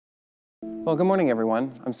Well, good morning,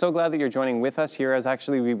 everyone. I'm so glad that you're joining with us here as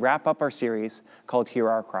actually we wrap up our series called Hear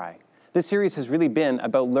Our Cry. This series has really been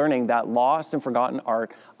about learning that lost and forgotten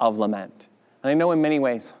art of lament. And I know in many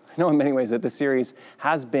ways that this series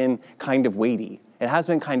has been kind of weighty. It has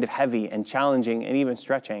been kind of heavy and challenging and even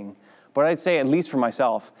stretching. But I'd say, at least for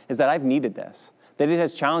myself, is that I've needed this. That it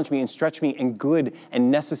has challenged me and stretched me in good and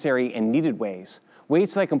necessary and needed ways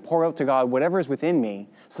that I can pour out to God whatever is within me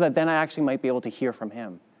so that then I actually might be able to hear from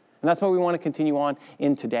Him. And that's what we want to continue on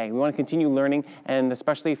in today. We want to continue learning and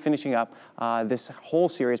especially finishing up this whole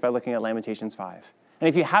series by looking at Lamentations 5. And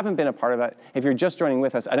if you haven't been a part of it, if you're just joining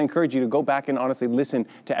with us, I'd encourage you to go back and honestly listen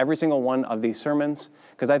to every single one of these sermons,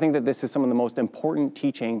 because I think that this is some of the most important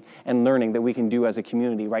teaching and learning that we can do as a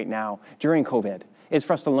community right now during COVID, is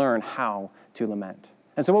for us to learn how to lament.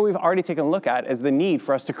 And so what we've already taken a look at is the need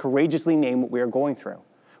for us to courageously name what we are going through.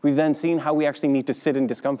 We've then seen how we actually need to sit in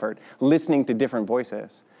discomfort, listening to different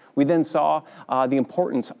voices. We then saw the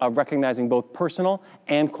importance of recognizing both personal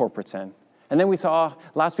and corporate sin. And then we saw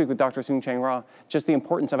last week with Dr. Soong Chang Ra just the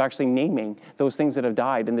importance of actually naming those things that have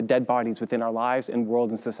died and the dead bodies within our lives and world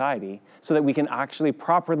and society so that we can actually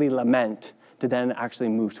properly lament to then actually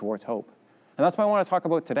move towards hope. And that's what I want to talk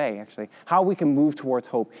about today, actually, how we can move towards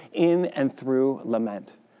hope in and through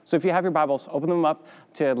lament. So if you have your Bibles, open them up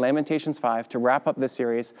to Lamentations 5 to wrap up this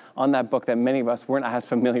series on that book that many of us weren't as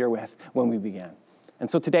familiar with when we began. And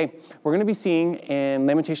so today, we're going to be seeing in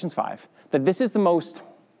Lamentations 5 that this is the most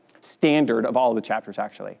standard of all of the chapters,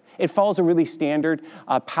 actually. It follows a really standard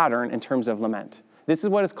pattern in terms of lament. This is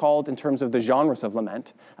what is called, in terms of the genres of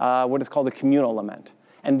lament, what is called a communal lament.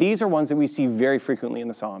 And these are ones that we see very frequently in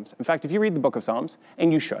the Psalms. In fact, if you read the book of Psalms,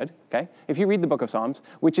 and you should, okay? If you read the book of Psalms,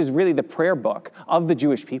 which is really the prayer book of the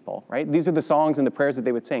Jewish people, right? These are the songs and the prayers that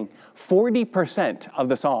they would sing. 40% of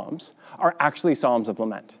the Psalms are actually Psalms of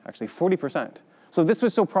lament, actually 40%. So this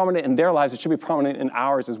was so prominent in their lives, it should be prominent in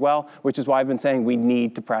ours as well, which is why I've been saying we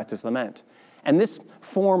need to practice lament. And this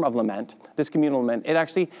form of lament, this communal lament, it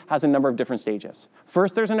actually has a number of different stages.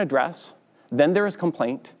 First, there's an address, then there is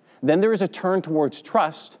complaint, then there is a turn towards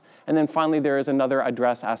trust, and then finally there is another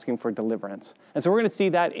address asking for deliverance. And so we're going to see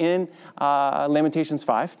that in Lamentations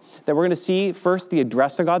 5, that we're going to see first the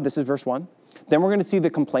address to God, this is verse 1. Then we're going to see the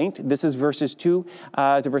complaint, this is verses 2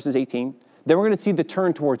 to verses 18. Then we're going to see the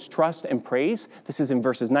turn towards trust and praise. This is in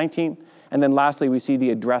verses 19. And then lastly, we see the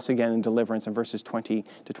address again in deliverance in verses 20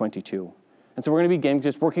 to 22. And so we're going to begin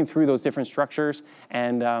just working through those different structures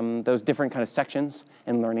and those different kind of sections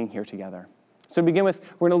and learning here together. So to begin with,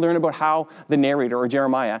 we're going to learn about how the narrator, or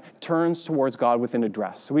Jeremiah, turns towards God with an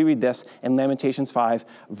address. So we read this in Lamentations 5,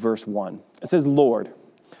 verse 1. It says, Lord,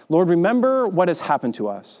 remember what has happened to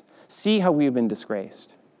us. See how we have been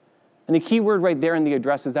disgraced. And the key word right there in the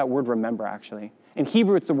address is that word remember, actually. In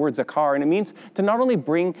Hebrew, it's the word zakar, and it means to not only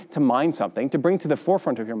bring to mind something, to bring to the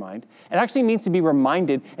forefront of your mind, it actually means to be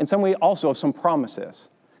reminded in some way also of some promises.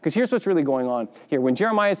 Because here's what's really going on here. When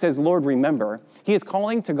Jeremiah says, Lord, remember, he is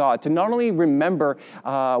calling to God to not only remember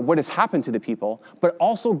what has happened to the people, but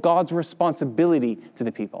also God's responsibility to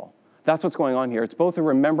the people. That's what's going on here. It's both the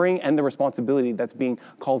remembering and the responsibility that's being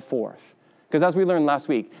called forth. Because as we learned last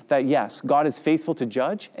week, that yes, God is faithful to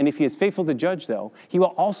judge. And if he is faithful to judge, though, he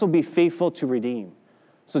will also be faithful to redeem.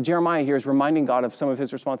 So Jeremiah here is reminding God of some of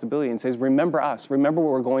his responsibility and says, remember us, remember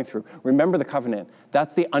what we're going through, remember the covenant.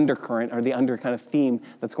 That's the undercurrent or the under kind of theme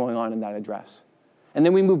that's going on in that address. And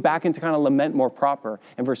then we move back into kind of lament more proper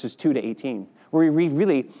in verses 2 to 18, where we read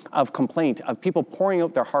really of complaint, of people pouring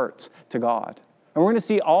out their hearts to God. And we're going to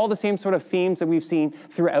see all the same sort of themes that we've seen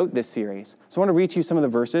throughout this series. So I want to read to you some of the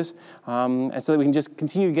verses and so that we can just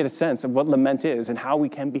continue to get a sense of what lament is and how we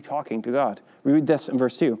can be talking to God. We read this in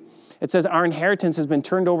verse 2. It says, our inheritance has been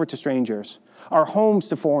turned over to strangers, our homes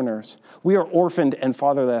to foreigners. We are orphaned and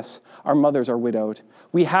fatherless. Our mothers are widowed.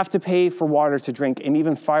 We have to pay for water to drink, and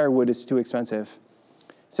even firewood is too expensive.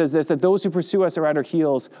 It says this, that those who pursue us are at our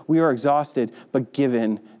heels. We are exhausted, but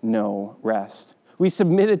given no rest. We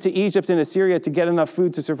submitted to Egypt and Assyria to get enough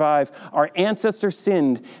food to survive. Our ancestors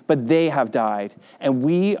sinned, but they have died, and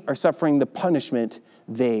we are suffering the punishment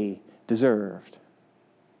they deserved.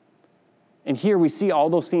 And here we see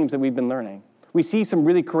all those themes that we've been learning. We see some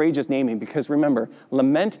really courageous naming because remember,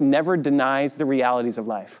 lament never denies the realities of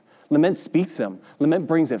life. Lament speaks them. Lament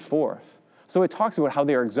brings it forth. So it talks about how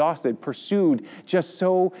they are exhausted, pursued, just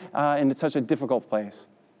so in such a difficult place.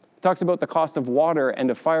 It talks about the cost of water and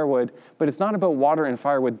of firewood, but it's not about water and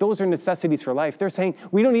firewood. Those are necessities for life. They're saying,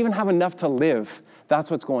 we don't even have enough to live. That's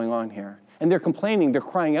what's going on here. And they're complaining, they're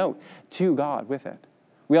crying out to God with it.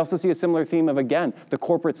 We also see a similar theme of, again, the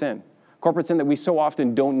corporate sin. Corporate sin that we so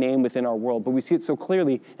often don't name within our world, but we see it so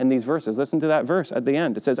clearly in these verses. Listen to that verse at the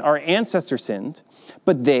end. It says, our ancestors sinned,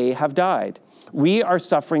 but they have died. We are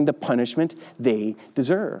suffering the punishment they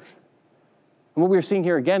deserve. And what we're seeing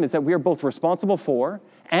here again is that we are both responsible for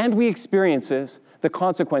and we experience the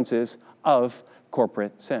consequences of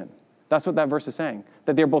corporate sin. That's what that verse is saying,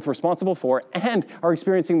 that they're both responsible for and are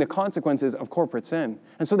experiencing the consequences of corporate sin.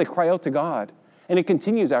 And so they cry out to God. And it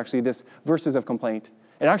continues, actually, this verses of complaint.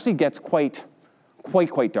 It actually gets quite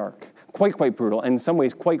dark, quite brutal, and in some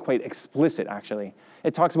ways quite explicit, actually.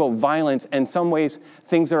 It talks about violence, and in some ways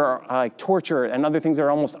things that are like torture, and other things that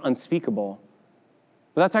are almost unspeakable.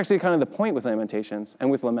 But that's actually kind of the point with Lamentations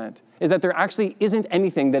and with lament, is that there actually isn't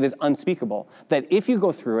anything that is unspeakable. That if you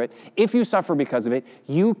go through it, if you suffer because of it,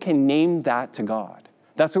 you can name that to God.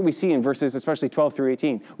 That's what we see in verses, especially 12 through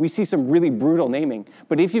 18. We see some really brutal naming.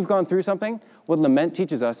 But if you've gone through something, what lament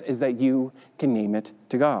teaches us is that you can name it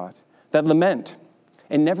to God. That lament,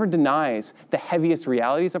 it never denies the heaviest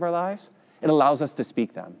realities of our lives. It allows us to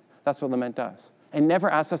speak them. That's what lament does. It never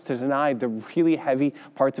asks us to deny the really heavy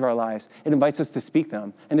parts of our lives. It invites us to speak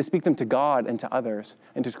them, and to speak them to God and to others,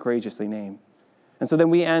 and to courageously name. And so then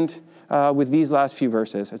we end with these last few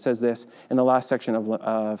verses. It says this in the last section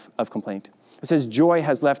of complaint. It says, joy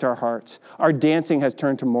has left our hearts. Our dancing has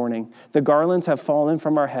turned to mourning. The garlands have fallen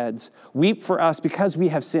from our heads. Weep for us because we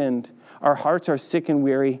have sinned. Our hearts are sick and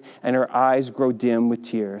weary, and our eyes grow dim with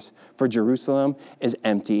tears. For Jerusalem is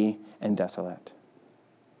empty and desolate.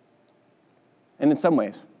 And in some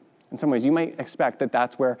ways, you might expect that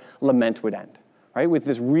that's where lament would end, right? With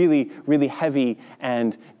this really heavy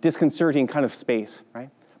and disconcerting kind of space, right?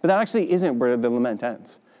 But that actually isn't where the lament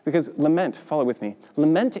ends. Because lament, follow with me,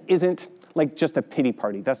 lament isn't like just a pity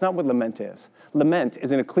party. That's not what lament is. Lament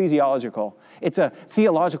is an ecclesiological, it's a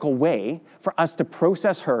theological way for us to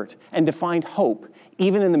process hurt and to find hope,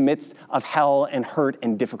 even in the midst of hell and hurt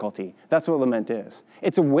and difficulty. That's what lament is.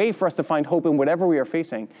 It's a way for us to find hope in whatever we are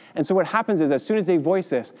facing. And so what happens is, as soon as they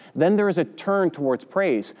voice this, then there is a turn towards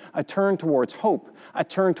praise, a turn towards hope, a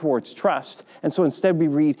turn towards trust. And so instead we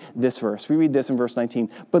read this verse. We read this in verse 19.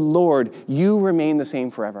 But Lord, you remain the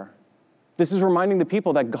same forever. This is reminding the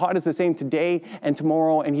people that God is the same today and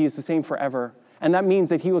tomorrow, and he is the same forever. And that means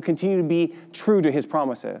that he will continue to be true to his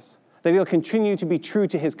promises, that he'll continue to be true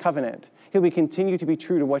to his covenant. He'll continue to be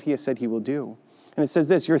true to what he has said he will do. And it says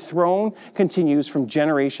this, your throne continues from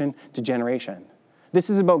generation to generation. This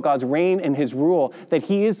is about God's reign and his rule, that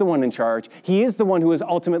he is the one in charge. He is the one who is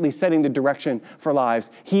ultimately setting the direction for lives.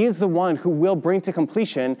 He is the one who will bring to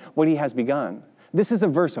completion what he has begun. This is a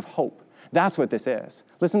verse of hope. That's what this is.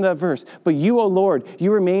 Listen to that verse. But you, O Lord,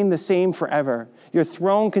 you remain the same forever. Your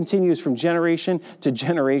throne continues from generation to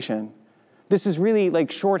generation. This is really like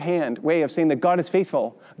shorthand way of saying that God is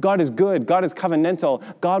faithful. God is good. God is covenantal.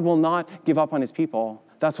 God will not give up on his people.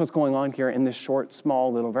 That's what's going on here in this short,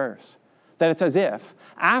 small little verse. That it's as if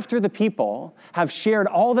after the people have shared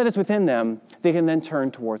all that is within them, they can then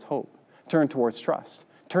turn towards hope, turn towards trust,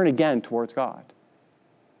 turn again towards God.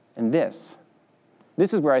 And this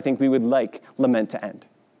is where I think we would like lament to end.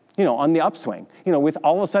 On the upswing, with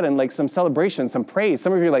all of a sudden like some celebration, some praise.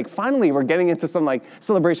 Some of you are like, finally, we're getting into some like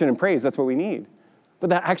celebration and praise. That's what we need.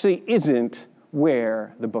 But that actually isn't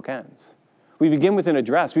where the book ends. We begin with an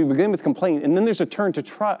address. We begin with complaint. And then there's a turn to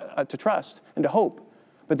trust and to hope.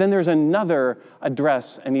 But then there's another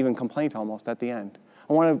address and even complaint almost at the end.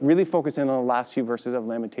 I want to really focus in on the last few verses of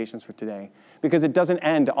Lamentations for today, because it doesn't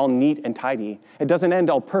end all neat and tidy. It doesn't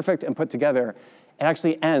end all perfect and put together. It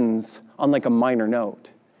actually ends on like a minor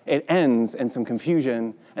note. It ends in some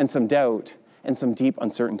confusion and some doubt and some deep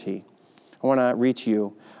uncertainty. I want to read to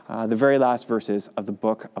you the very last verses of the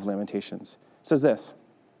book of Lamentations. It says this,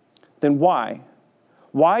 then why?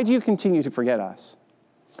 Why do you continue to forget us?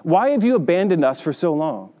 Why have you abandoned us for so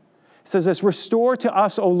long? It says this, restore to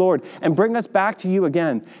us, O Lord, and bring us back to you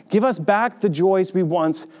again. Give us back the joys we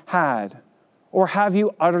once had. Or have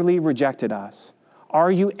you utterly rejected us?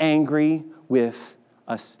 Are you angry with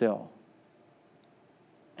us still?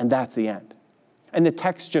 And that's the end. And the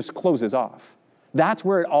text just closes off. That's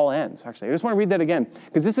where it all ends, actually. I just want to read that again,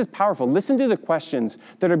 because this is powerful. Listen to the questions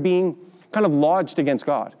that are being kind of lodged against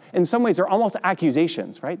God. In some ways, they're almost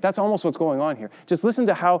accusations, right? That's almost what's going on here. Just listen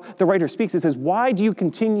to how the writer speaks. It says, why do you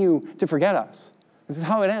continue to forget us? This is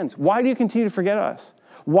how it ends. Why do you continue to forget us?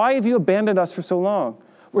 Why have you abandoned us for so long?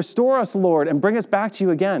 Restore us, Lord, and bring us back to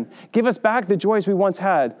you again. Give us back the joys we once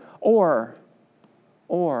had. Or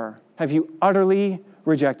have you utterly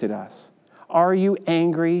rejected us? Are you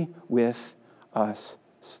angry with us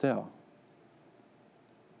still?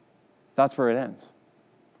 That's where it ends.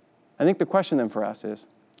 I think the question then for us is,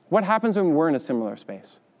 what happens when we're in a similar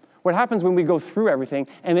space? What happens when we go through everything,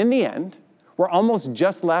 and in the end, we're almost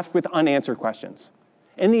just left with unanswered questions?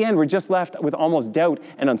 In the end, we're just left with almost doubt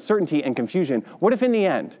and uncertainty and confusion. What if in the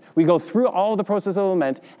end, we go through all the process of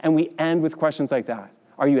lament and we end with questions like that?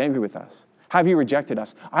 Are you angry with us? Have you rejected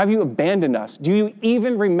us? Have you abandoned us? Do you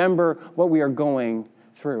even remember what we are going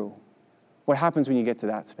through? What happens when you get to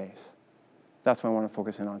that space? That's what I want to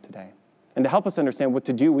focus in on today. And to help us understand what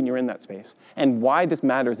to do when you're in that space and why this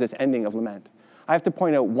matters, this ending of lament, I have to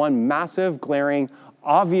point out one massive, glaring,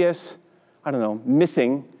 obvious,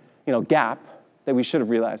 missing, gap that we should have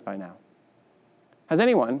realized by now. Has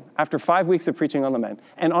anyone, after 5 weeks of preaching on lament,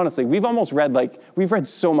 and honestly, we've read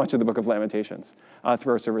so much of the book of Lamentations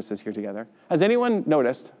through our services here together. Has anyone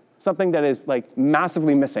noticed something that is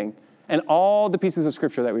massively missing in all the pieces of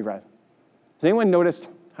scripture that we've read? Has anyone noticed,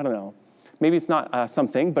 maybe it's not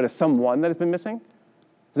something, but a someone that has been missing?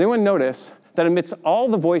 Has anyone noticed that amidst all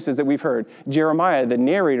the voices that we've heard, Jeremiah, the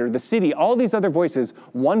narrator, the city, all these other voices,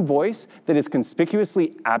 one voice that is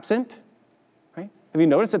conspicuously absent? Right? Have you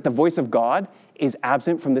noticed that the voice of God is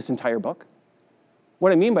absent from this entire book?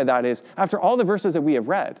 What I mean by that is, after all the verses that we have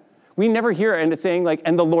read, we never hear and it's saying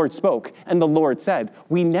and the Lord spoke, and the Lord said.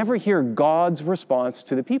 We never hear God's response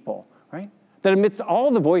to the people, right? That amidst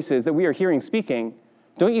all the voices that we are hearing speaking,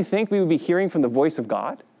 don't you think we would be hearing from the voice of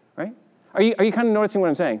God, right? Are you kind of noticing what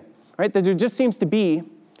I'm saying, right? That there just seems to be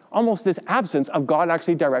almost this absence of God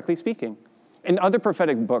actually directly speaking. In other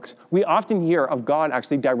prophetic books, we often hear of God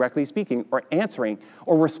actually directly speaking or answering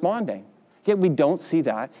or responding. Yet we don't see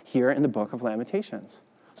that here in the book of Lamentations.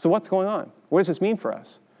 So what's going on? What does this mean for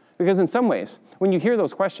us? Because in some ways, when you hear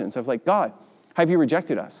those questions of God, have you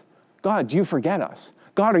rejected us? God, do you forget us?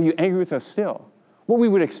 God, are you angry with us still? What we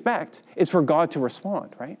would expect is for God to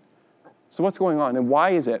respond, right? So what's going on? And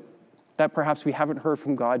why is it that perhaps we haven't heard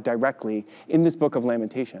from God directly in this book of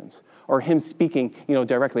Lamentations, or him speaking,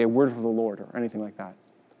 directly, a word of the Lord or anything like that?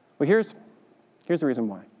 Well, here's the reason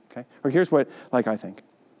why, okay? Or here's what, I think.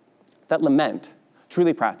 That lament,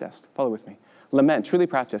 truly practiced, follow with me, lament, truly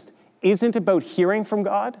practiced, isn't about hearing from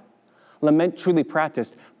God. Lament, truly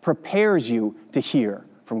practiced, prepares you to hear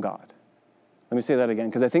from God. Let me say that again,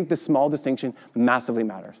 because I think this small distinction massively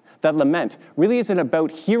matters. That lament really isn't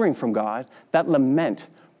about hearing from God. That lament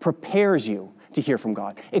prepares you to hear from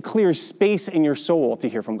God. It clears space in your soul to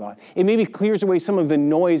hear from God. It maybe clears away some of the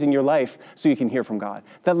noise in your life so you can hear from God.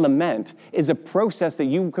 That lament is a process that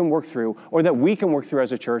you can work through, or that we can work through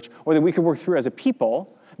as a church, or that we can work through as a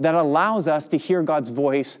people, that allows us to hear God's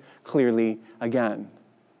voice clearly again.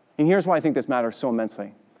 And here's why I think this matters so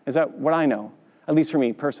immensely, is that what I know, at least for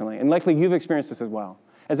me personally, and likely you've experienced this as well,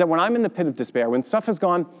 is that when I'm in the pit of despair, when stuff has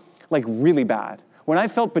gone really bad, when I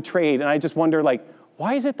felt betrayed and I just wonder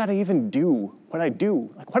why is it that I even do what I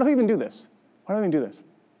do? Why do I even do this? Why do I even do this?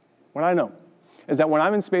 What I know is that when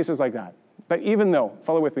I'm in spaces like that even though,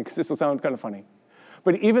 follow with me because this will sound kind of funny,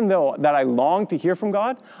 but even though that I long to hear from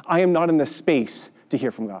God, I am not in the space to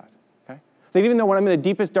hear from God. Okay? That even though when I'm in the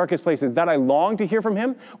deepest, darkest places, that I long to hear from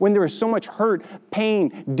him, when there is so much hurt,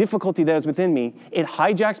 pain, difficulty that is within me, it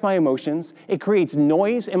hijacks my emotions, it creates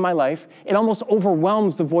noise in my life, it almost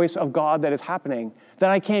overwhelms the voice of God that is happening, that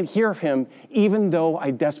I can't hear him even though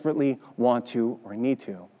I desperately want to or need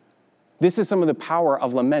to. This is some of the power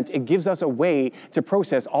of lament. It gives us a way to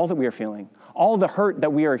process all that we are feeling, all the hurt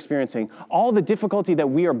that we are experiencing, all the difficulty that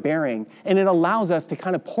we are bearing, and it allows us to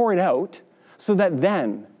kind of pour it out so that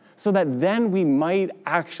then we might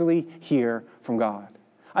actually hear from God.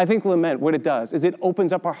 I think lament, what it does is it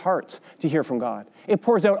opens up our hearts to hear from God. It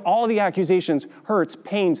pours out all the accusations, hurts,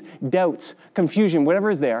 pains, doubts, confusion,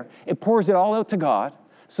 whatever is there. It pours it all out to God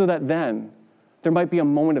so that then there might be a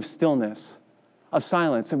moment of stillness, of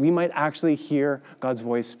silence, that we might actually hear God's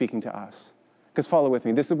voice speaking to us. Because follow with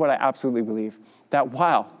me, this is what I absolutely believe, that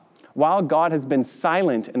while God has been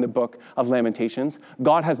silent in the book of Lamentations,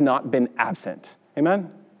 God has not been absent.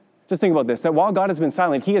 Amen? Just think about this, that while God has been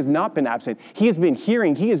silent, he has not been absent. He has been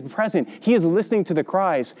hearing, he is present, he is listening to the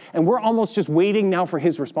cries, and we're almost just waiting now for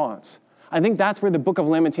his response. I think that's where the book of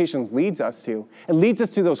Lamentations leads us to. It leads us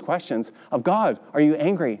to those questions of God, are you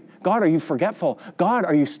angry? God, are you forgetful? God,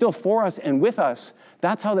 are you still for us and with us?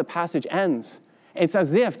 That's how the passage ends. It's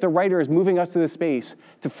as if the writer is moving us to the space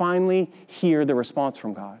to finally hear the response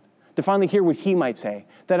from God, to finally hear what he might say,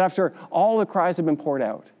 that after all the cries have been poured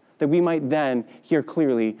out, that we might then hear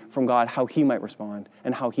clearly from God how he might respond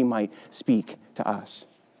and how he might speak to us.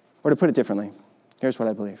 Or to put it differently, here's what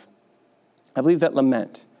I believe. I believe that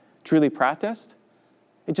lament, truly practiced,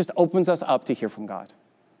 it just opens us up to hear from God.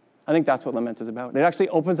 I think that's what lament is about. It actually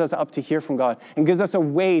opens us up to hear from God and gives us a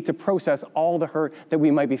way to process all the hurt that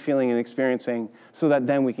we might be feeling and experiencing so that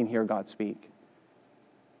then we can hear God speak.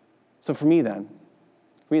 So for me then,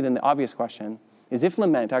 the obvious question is, if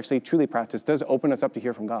lament actually truly practiced does open us up to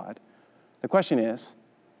hear from God, the question is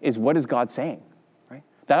what is God saying, right?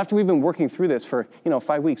 That after we've been working through this for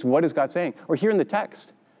 5 weeks, what is God saying? Or here in the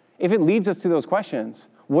text, if it leads us to those questions,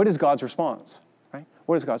 what is God's response, right?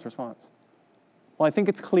 What is God's response? Well, I think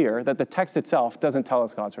it's clear that the text itself doesn't tell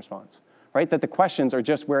us God's response, right? That the questions are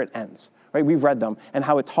just where it ends, right? We've read them and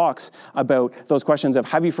how it talks about those questions of,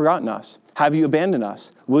 have you forgotten us? Have you abandoned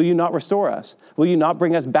us? Will you not restore us? Will you not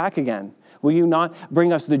bring us back again? Will you not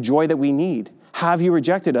bring us the joy that we need? Have you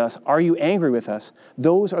rejected us? Are you angry with us?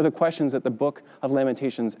 Those are the questions that the book of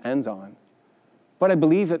Lamentations ends on. But I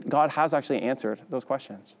believe that God has actually answered those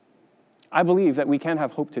questions. I believe that we can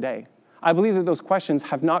have hope today. I believe that those questions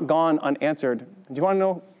have not gone unanswered. Do you want to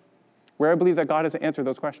know where I believe that God has answered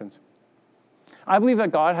those questions? I believe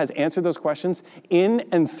that God has answered those questions in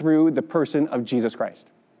and through the person of Jesus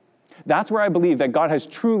Christ. That's where I believe that God has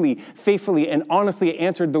truly, faithfully, and honestly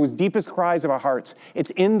answered those deepest cries of our hearts.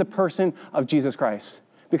 It's in the person of Jesus Christ.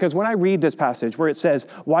 Because when I read this passage where it says,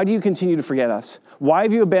 why do you continue to forget us? Why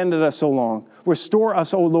have you abandoned us so long? Restore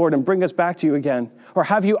us, O Lord, and bring us back to you again. Or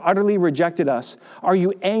have you utterly rejected us? Are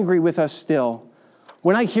you angry with us still?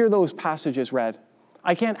 When I hear those passages read,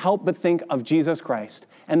 I can't help but think of Jesus Christ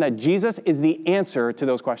and that Jesus is the answer to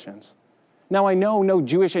those questions. Now, I know no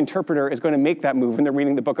Jewish interpreter is going to make that move when they're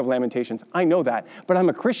reading the book of Lamentations. I know that. But I'm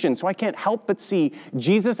a Christian, so I can't help but see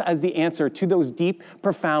Jesus as the answer to those deep,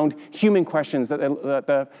 profound human questions that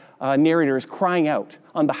the narrator is crying out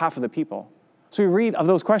on behalf of the people. So we read of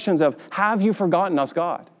those questions of, have you forgotten us,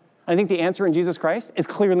 God? I think the answer in Jesus Christ is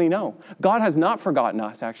clearly no. God has not forgotten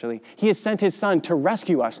us, actually. He has sent his Son to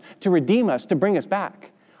rescue us, to redeem us, to bring us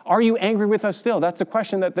back. Are you angry with us still? That's the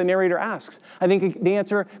question that the narrator asks. I think the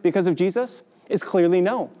answer, because of Jesus, is clearly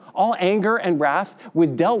no. All anger and wrath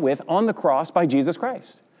was dealt with on the cross by Jesus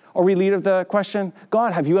Christ. Or we lead with the question,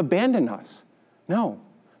 God, have you abandoned us? No.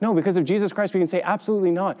 No, because of Jesus Christ, we can say absolutely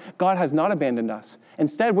not. God has not abandoned us.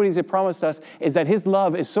 Instead, what he's promised us is that his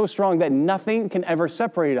love is so strong that nothing can ever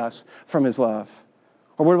separate us from his love.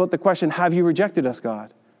 Or what about the question, have you rejected us,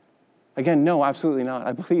 God? Again, no, absolutely not.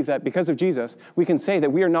 I believe that because of Jesus, we can say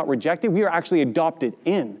that we are not rejected. We are actually adopted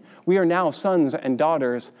in. We are now sons and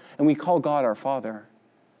daughters, and we call God our Father.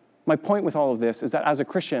 My point with all of this is that as a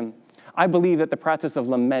Christian, I believe that the practice of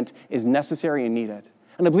lament is necessary and needed.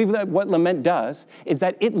 And I believe that what lament does is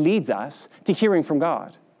that it leads us to hearing from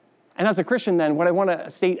God. And as a Christian then, what I want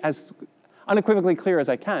to state as unequivocally clear as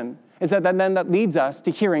I can is that then that leads us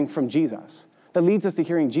to hearing from Jesus. That leads us to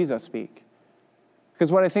hearing Jesus speak.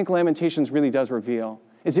 Because what I think Lamentations really does reveal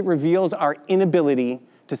is it reveals our inability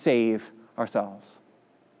to save ourselves.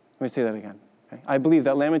 Let me say that again. Okay? I believe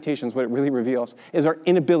that Lamentations, what it really reveals, is our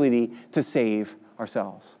inability to save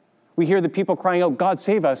ourselves. We hear the people crying out, God,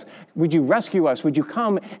 save us. Would you rescue us? Would you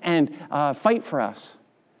come and fight for us?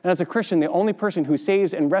 And as a Christian, the only person who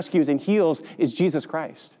saves and rescues and heals is Jesus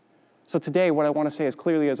Christ. So today, what I want to say as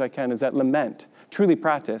clearly as I can is that lament, truly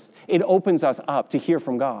practiced, it opens us up to hear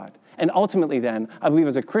from God. And ultimately then, I believe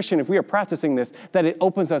as a Christian, if we are practicing this, that it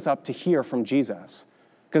opens us up to hear from Jesus.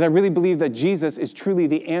 Because I really believe that Jesus is truly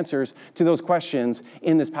the answers to those questions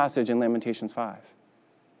in this passage in Lamentations 5.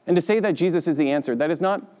 And to say that Jesus is the answer, that is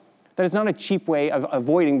not a cheap way of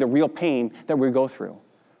avoiding the real pain that we go through,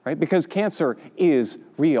 right? Because cancer is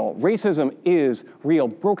real. Racism is real.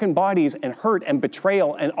 Broken bodies and hurt and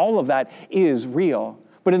betrayal and all of that is real.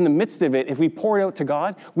 But in the midst of it, if we pour it out to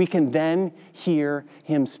God, we can then hear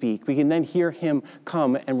him speak. We can then hear him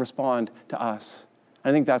come and respond to us.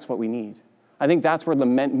 I think that's what we need. I think that's where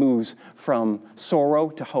lament moves from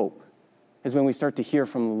sorrow to hope, is when we start to hear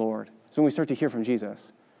from the Lord. It's when we start to hear from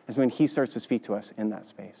Jesus. Is when he starts to speak to us in that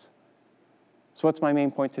space. So what's my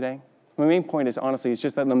main point today? My main point is, honestly, it's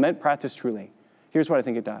just that lament practice truly. Here's what I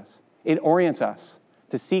think it does. It orients us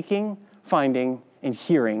to seeking, finding, and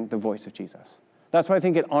hearing the voice of Jesus. That's what I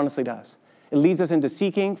think it honestly does. It leads us into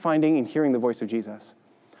seeking, finding, and hearing the voice of Jesus.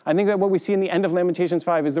 I think that what we see in the end of Lamentations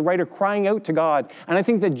 5 is the writer crying out to God, and I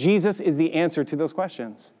think that Jesus is the answer to those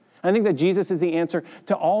questions. I think that Jesus is the answer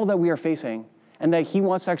to all that we are facing, and that he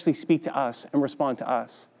wants to actually speak to us and respond to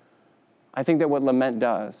us. I think that what lament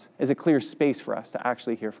does is it clears space for us to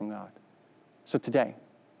actually hear from God. So today,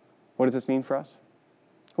 what does this mean for us?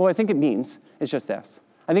 Well, I think it means it's just this.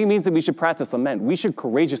 I think it means that we should practice lament. We should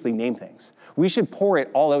courageously name things. We should pour it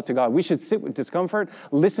all out to God. We should sit with discomfort,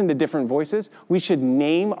 listen to different voices. We should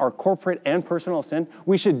name our corporate and personal sin.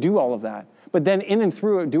 We should do all of that. But then in and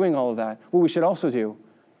through doing all of that, what we should also do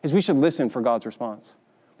is we should listen for God's response.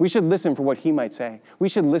 We should listen for what he might say. We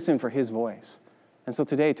should listen for his voice. And so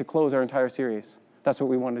today, to close our entire series, that's what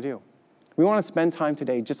we want to do. We want to spend time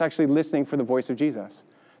today just actually listening for the voice of Jesus,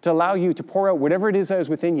 to allow you to pour out whatever it is that is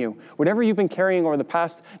within you, whatever you've been carrying over the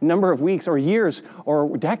past number of weeks or years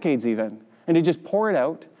or decades even, and to just pour it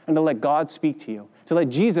out and to let God speak to you, to let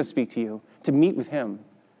Jesus speak to you, to meet with him.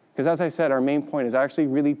 Because as I said, our main point is I actually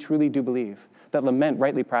really, truly do believe that lament,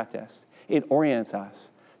 rightly practiced, it orients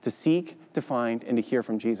us to seek, to find, and to hear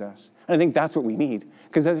from Jesus. And I think that's what we need.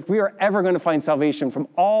 Because if we are ever going to find salvation from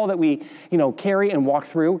all that we, carry and walk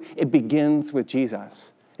through, it begins with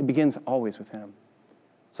Jesus. It begins always with him.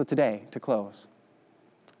 So today, to close,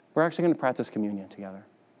 we're actually going to practice communion together.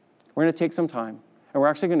 We're going to take some time, and we're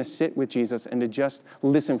actually going to sit with Jesus and to just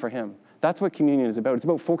listen for him. That's what communion is about. It's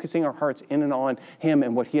about focusing our hearts in and on him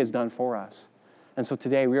and what he has done for us. And so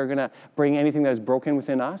today, we are going to bring anything that is broken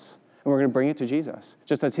within us, and we're going to bring it to Jesus,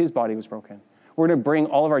 just as his body was broken. We're going to bring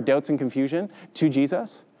all of our doubts and confusion to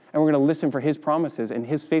Jesus, and we're going to listen for his promises and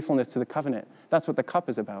his faithfulness to the covenant. That's what the cup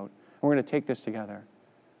is about. And we're going to take this together.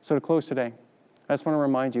 So to close today, I just want to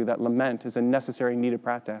remind you that lament is a necessary, needed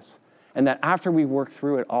practice, and that after we work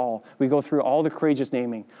through it all, we go through all the courageous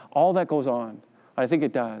naming, all that goes on, what I think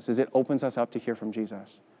it does is it opens us up to hear from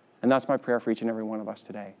Jesus. And that's my prayer for each and every one of us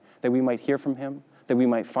today, that we might hear from him, that we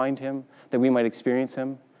might find him, that we might experience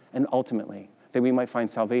him, and ultimately, that we might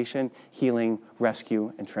find salvation, healing,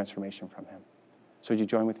 rescue, and transformation from him. So would you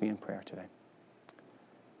join with me in prayer today?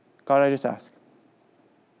 God, I just ask,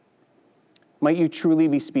 might you truly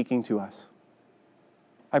be speaking to us?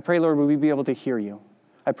 I pray, Lord, would we be able to hear you?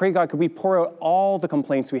 I pray, God, could we pour out all the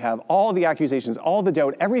complaints we have, all the accusations, all the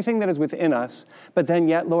doubt, everything that is within us, but then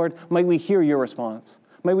yet, Lord, might we hear your response?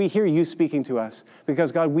 Might we hear you speaking to us?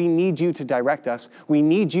 Because, God, we need you to direct us. We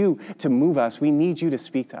need you to move us. We need you to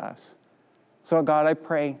speak to us. So, God, I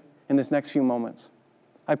pray in this next few moments,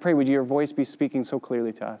 I pray, would your voice be speaking so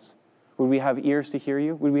clearly to us? Would we have ears to hear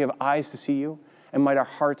you? Would we have eyes to see you? And might our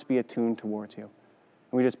hearts be attuned towards you?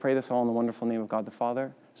 And we just pray this all in the wonderful name of God the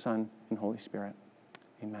Father, Son, and Holy Spirit.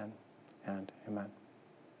 Amen and amen.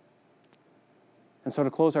 And so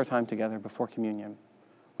to close our time together before communion,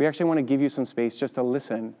 we actually want to give you some space just to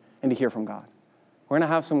listen and to hear from God. We're going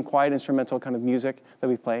to have some quiet instrumental kind of music that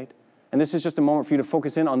we played. And this is just a moment for you to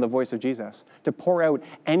focus in on the voice of Jesus, to pour out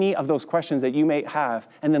any of those questions that you may have,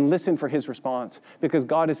 and then listen for his response. Because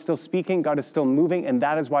God is still speaking, God is still moving, and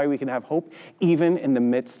that is why we can have hope, even in the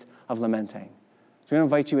midst of lamenting. So we want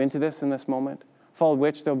to invite you into this in this moment, followed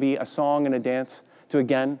which there'll be a song and a dance to,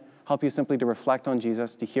 again, help you simply to reflect on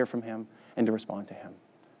Jesus, to hear from him, and to respond to him.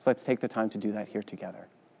 So let's take the time to do that here together.